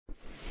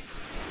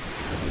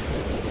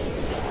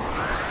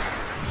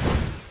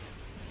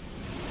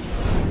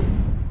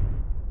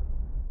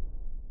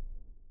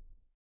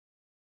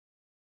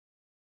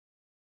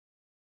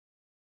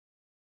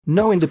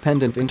No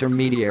independent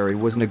intermediary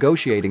was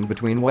negotiating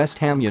between West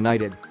Ham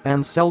United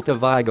and Celta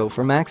Vigo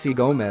for Maxi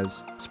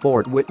Gomez,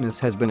 Sport Witness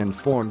has been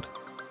informed.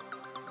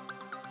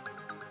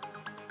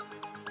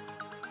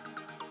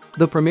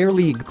 The Premier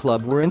League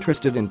club were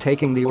interested in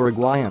taking the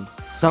Uruguayan,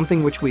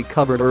 something which we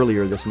covered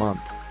earlier this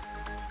month.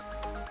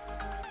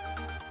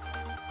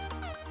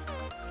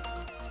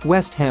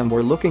 West Ham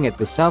were looking at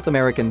the South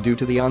American due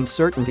to the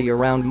uncertainty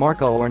around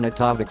Marko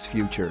Arnautovic's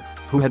future,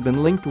 who had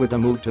been linked with a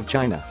move to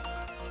China.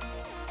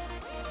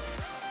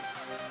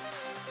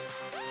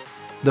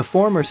 The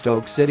former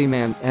Stoke City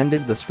man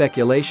ended the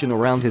speculation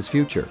around his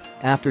future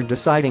after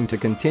deciding to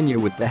continue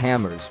with the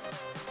Hammers.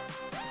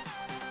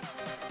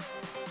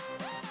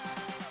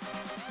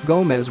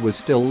 Gomez was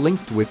still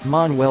linked with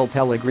Manuel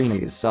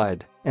Pellegrini's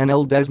side, and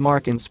El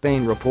Desmarque in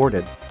Spain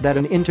reported that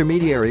an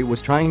intermediary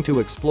was trying to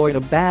exploit a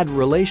bad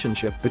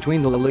relationship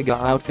between the Liga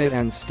outfit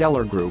and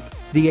Stellar Group,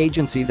 the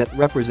agency that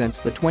represents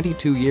the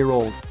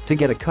 22-year-old, to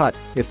get a cut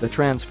if the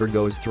transfer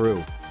goes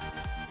through.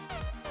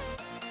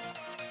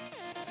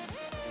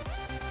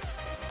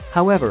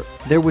 However,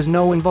 there was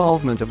no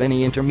involvement of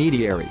any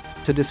intermediary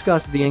to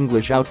discuss the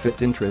English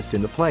outfit's interest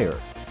in the player.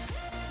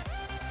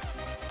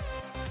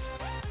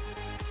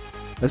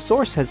 A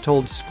source has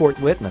told Sport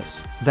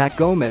Witness that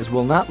Gomez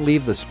will not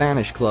leave the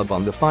Spanish club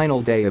on the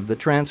final day of the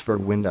transfer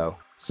window,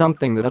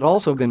 something that had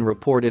also been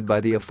reported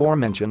by the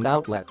aforementioned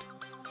outlet.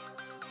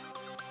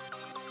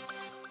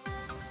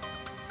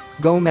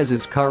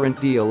 Gomez's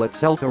current deal at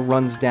Celta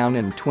runs down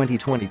in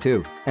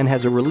 2022 and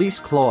has a release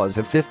clause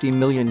of €50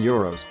 million.